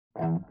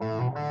Welcome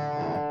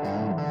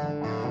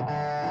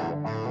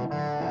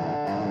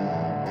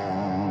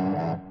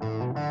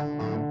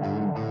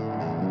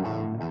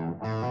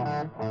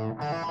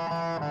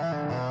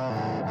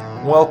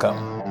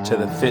to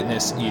the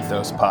Fitness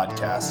Ethos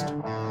Podcast.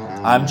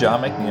 I'm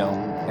John McNeil,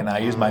 and I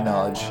use my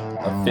knowledge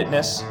of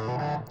fitness,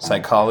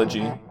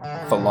 psychology,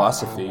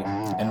 philosophy,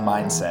 and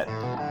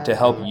mindset to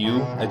help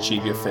you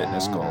achieve your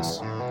fitness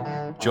goals.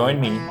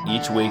 Join me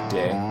each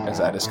weekday as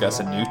I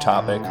discuss a new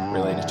topic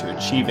related to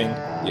achieving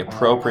the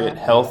appropriate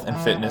health and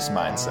fitness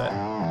mindset.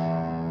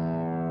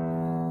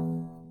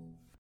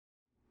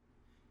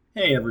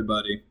 Hey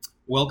everybody,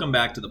 welcome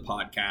back to the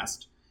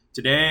podcast.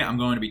 Today I'm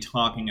going to be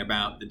talking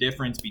about the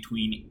difference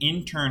between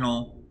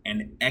internal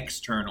and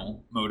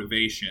external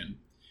motivation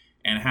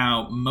and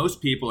how most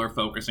people are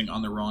focusing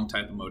on the wrong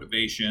type of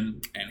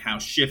motivation and how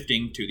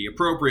shifting to the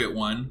appropriate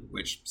one,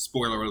 which,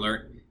 spoiler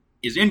alert,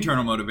 is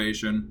internal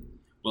motivation,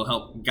 will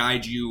help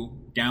guide you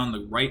down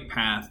the right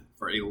path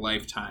for a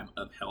lifetime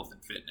of health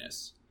and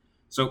fitness.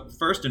 So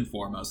first and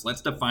foremost,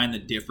 let's define the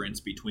difference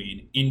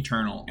between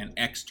internal and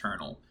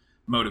external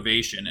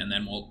motivation, and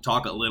then we'll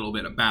talk a little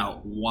bit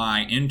about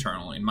why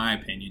internal, in my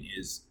opinion,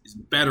 is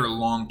better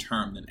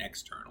long-term than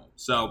external.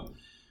 So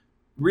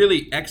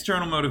really,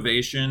 external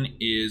motivation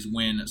is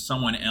when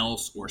someone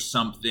else or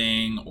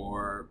something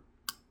or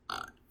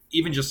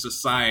even just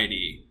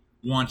society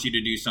wants you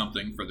to do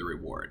something for the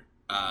reward.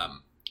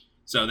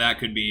 So that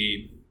could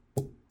be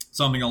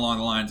something along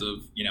the lines of,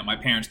 my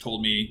parents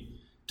told me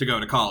to go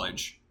to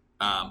college,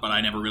 but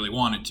I never really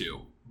wanted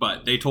to,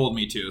 but they told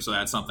me to, so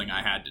that's something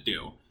I had to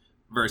do.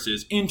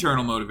 Versus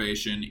internal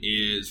motivation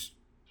is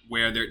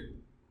where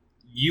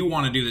you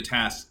want to do the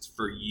tasks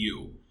for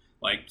you.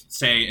 Like,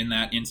 say in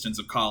that instance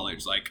of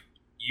college,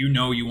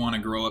 you want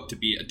to grow up to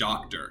be a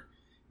doctor.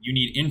 You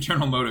need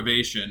internal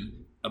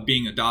motivation of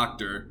being a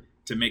doctor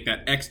to make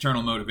that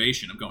external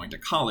motivation of going to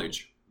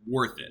college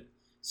worth it.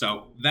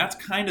 So that's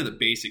kind of the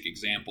basic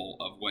example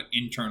of what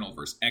internal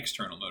versus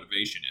external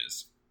motivation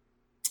is.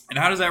 And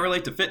how does that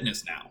relate to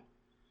fitness now?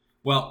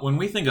 Well, when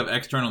we think of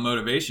external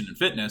motivation in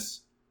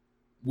fitness,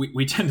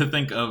 we tend to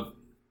think of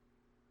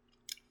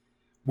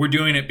we're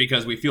doing it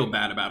because we feel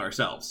bad about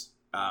ourselves.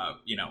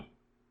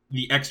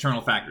 The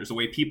external factors, the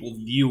way people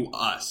view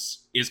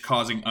us is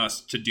causing us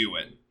to do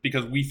it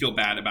because we feel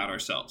bad about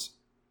ourselves.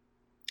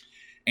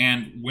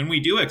 And when we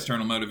do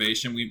external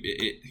motivation,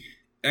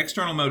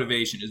 external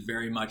motivation is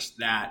very much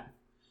that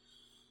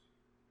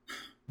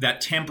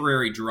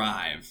temporary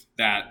drive,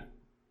 that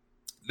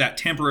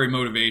temporary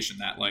motivation,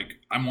 that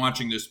I'm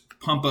watching this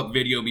pump up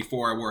video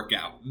before I work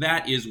out.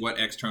 That is what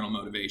external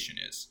motivation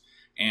is.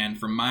 And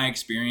from my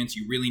experience,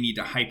 you really need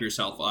to hype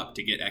yourself up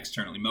to get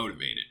externally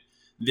motivated.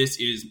 This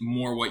is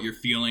more what you're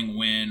feeling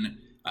when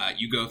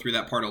you go through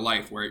that part of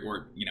life where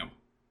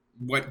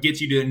what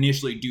gets you to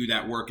initially do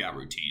that workout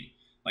routine.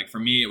 Like for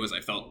me, it was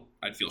I'd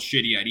feel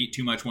shitty. I'd eat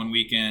too much one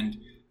weekend.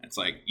 It's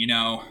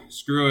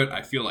screw it.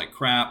 I feel like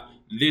crap.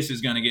 This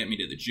is going to get me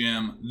to the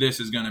gym. This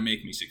is going to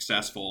make me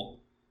successful.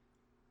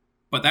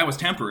 But that was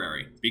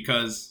temporary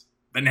because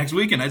the next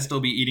weekend I'd still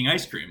be eating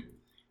ice cream.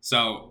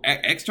 So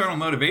external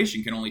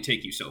motivation can only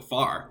take you so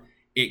far.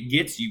 It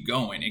gets you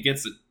going. It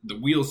gets the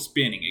wheels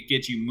spinning. It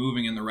gets you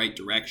moving in the right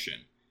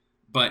direction.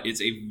 But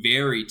it's a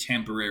very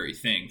temporary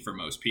thing for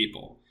most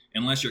people.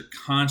 Unless you're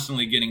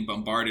constantly getting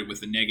bombarded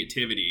with the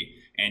negativity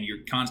and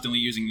you're constantly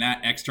using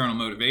that external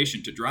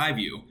motivation to drive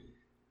you,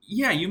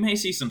 yeah, you may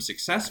see some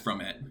success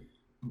from it.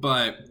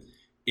 But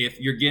if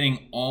you're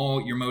getting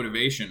all your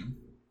motivation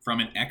from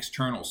an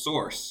external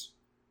source,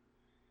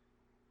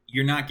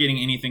 you're not getting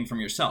anything from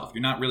yourself.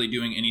 You're not really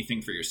doing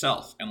anything for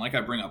yourself. And like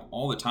I bring up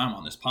all the time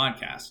on this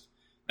podcast,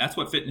 that's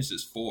what fitness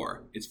is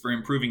for. It's for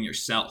improving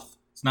yourself.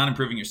 It's not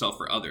improving yourself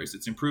for others.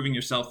 It's improving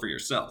yourself for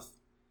yourself.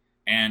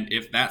 And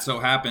if that so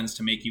happens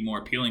to make you more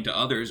appealing to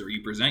others or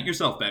you present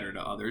yourself better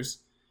to others,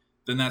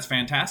 then that's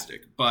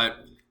fantastic. But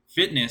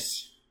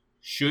fitness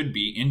should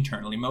be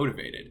internally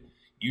motivated.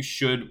 You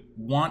should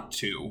want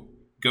to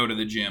go to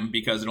the gym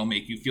because it'll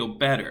make you feel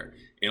better.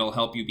 It'll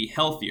help you be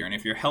healthier. And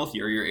if you're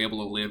healthier, you're able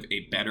to live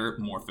a better,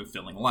 more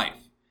fulfilling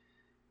life.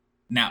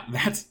 Now,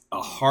 that's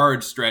a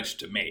hard stretch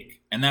to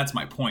make. And that's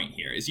my point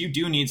here, is you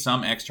do need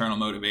some external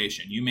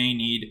motivation. You may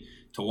need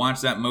to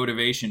watch that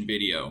motivation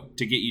video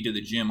to get you to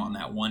the gym on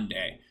that one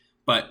day.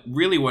 But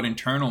really what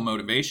internal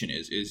motivation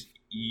is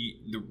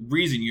the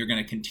reason you're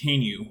going to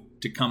continue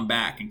to come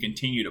back and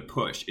continue to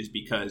push is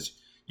because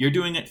you're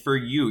doing it for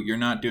you. You're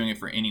not doing it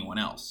for anyone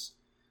else.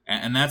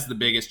 And that's the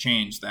biggest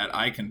change that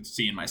I can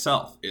see in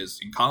myself is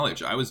in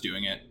college, I was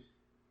doing it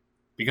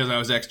because I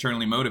was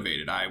externally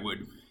motivated. I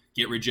would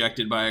get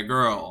rejected by a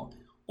girl,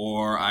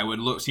 or I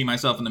would see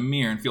myself in the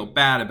mirror and feel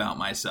bad about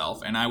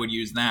myself, and I would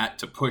use that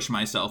to push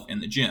myself in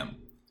the gym.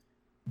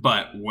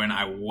 But when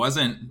I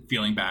wasn't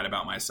feeling bad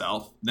about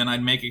myself, then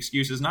I'd make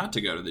excuses not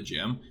to go to the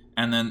gym,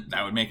 and then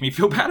that would make me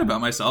feel bad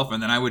about myself,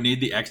 and then I would need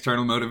the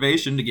external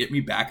motivation to get me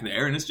back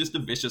there, and it's just a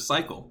vicious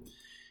cycle.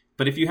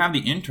 But if you have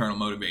the internal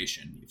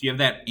motivation, if you have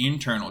that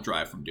internal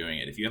drive from doing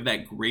it, if you have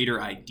that greater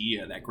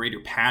idea, that greater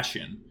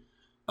passion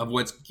of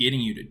what's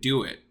getting you to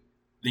do it,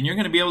 then you're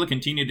going to be able to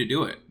continue to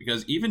do it.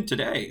 Because even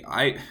today,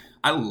 I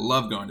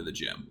love going to the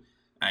gym.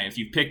 If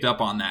you've picked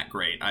up on that,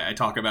 great. I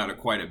talk about it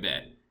quite a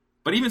bit.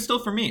 But even still,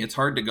 for me, it's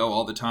hard to go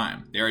all the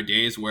time. There are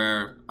days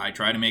where I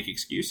try to make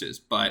excuses,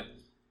 but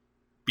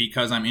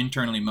because I'm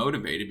internally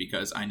motivated,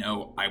 because I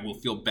know I will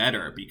feel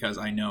better, because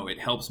I know it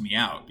helps me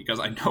out, because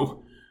I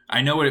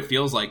know what it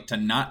feels like to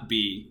not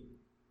be,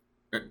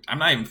 I'm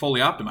not even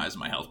fully optimized in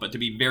my health, but to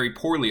be very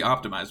poorly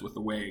optimized with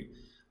the way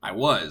I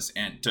was,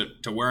 and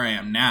to where I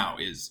am now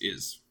is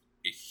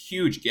a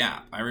huge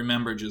gap. I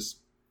remember just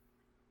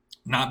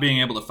not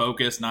being able to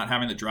focus, not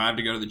having the drive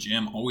to go to the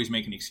gym, always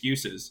making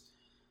excuses.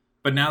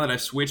 But now that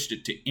I've switched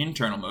it to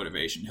internal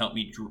motivation,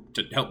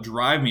 to help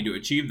drive me to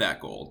achieve that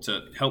goal,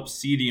 to help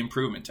see the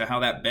improvement, to how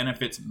that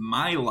benefits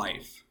my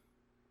life,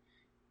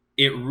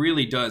 it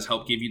really does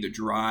help give you the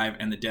drive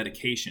and the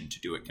dedication to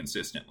do it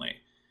consistently.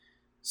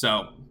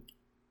 So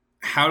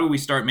how do we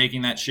start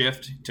making that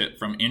shift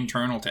from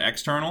internal to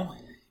external?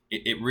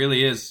 It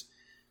really is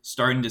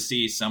starting to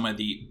see some of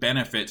the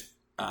benefits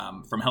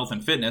from health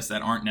and fitness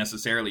that aren't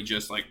necessarily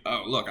just like,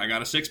 oh, look, I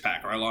got a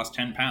 6-pack or I lost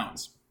 10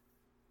 pounds.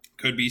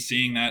 Could be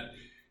seeing that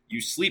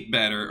you sleep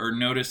better, or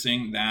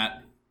noticing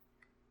that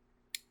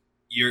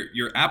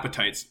your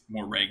appetite's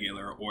more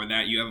regular, or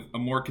that you have a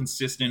more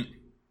consistent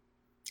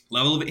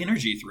level of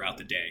energy throughout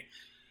the day.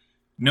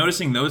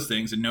 Noticing those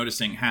things and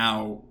noticing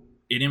how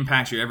it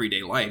impacts your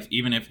everyday life,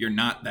 even if you're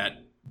not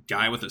that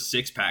guy with a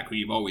 6-pack who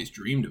you've always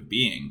dreamed of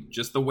being,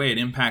 just the way it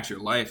impacts your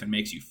life and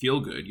makes you feel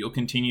good, you'll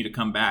continue to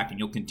come back and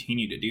you'll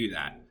continue to do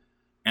that.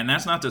 And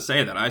that's not to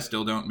say that I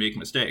still don't make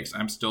mistakes.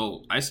 I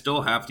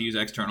still have to use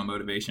external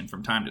motivation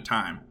from time to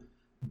time.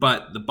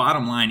 But the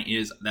bottom line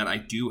is that I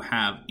do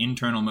have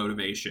internal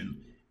motivation,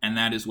 and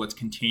that is what's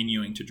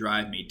continuing to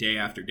drive me day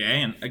after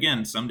day. And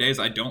again, some days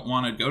I don't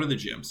want to go to the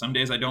gym. Some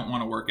days I don't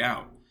want to work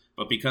out.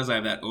 But because I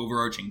have that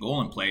overarching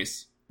goal in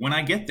place, when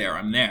I get there,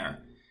 I'm there.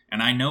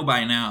 And I know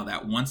by now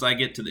that once I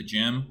get to the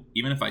gym,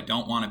 even if I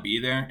don't want to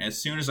be there,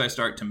 as soon as I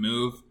start to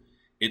move,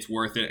 it's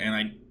worth it.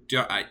 And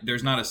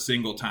there's not a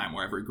single time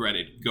where I've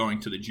regretted going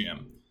to the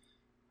gym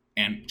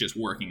and just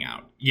working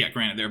out. Yeah,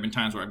 granted, there have been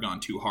times where I've gone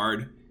too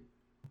hard,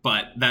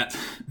 but that's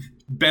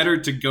better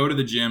to go to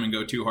the gym and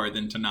go too hard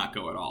than to not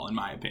go at all, in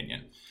my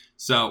opinion.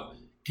 So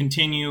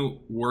continue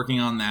working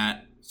on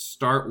that.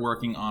 Start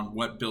working on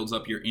what builds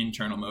up your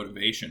internal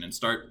motivation, and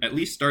at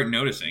least start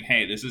noticing,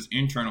 hey, this is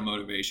internal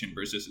motivation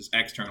versus this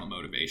external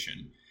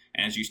motivation.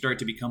 And as you start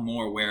to become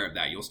more aware of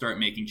that, you'll start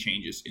making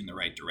changes in the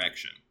right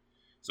direction.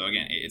 So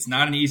again, it's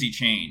not an easy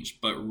change,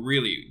 but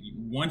really,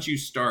 once you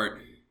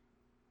start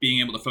being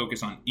able to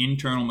focus on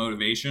internal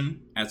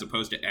motivation as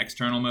opposed to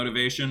external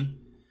motivation,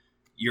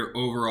 your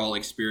overall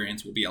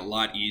experience will be a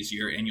lot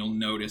easier, and you'll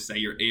notice that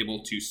you're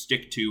able to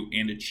stick to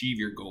and achieve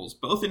your goals,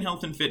 both in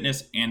health and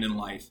fitness and in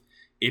life,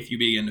 if you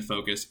begin to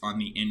focus on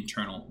the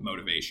internal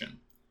motivation.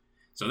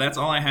 So that's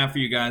all I have for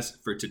you guys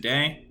for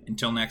today.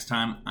 Until next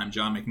time, I'm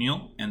John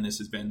McNeil, and this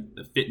has been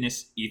the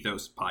Fitness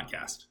Ethos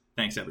Podcast.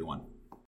 Thanks, everyone.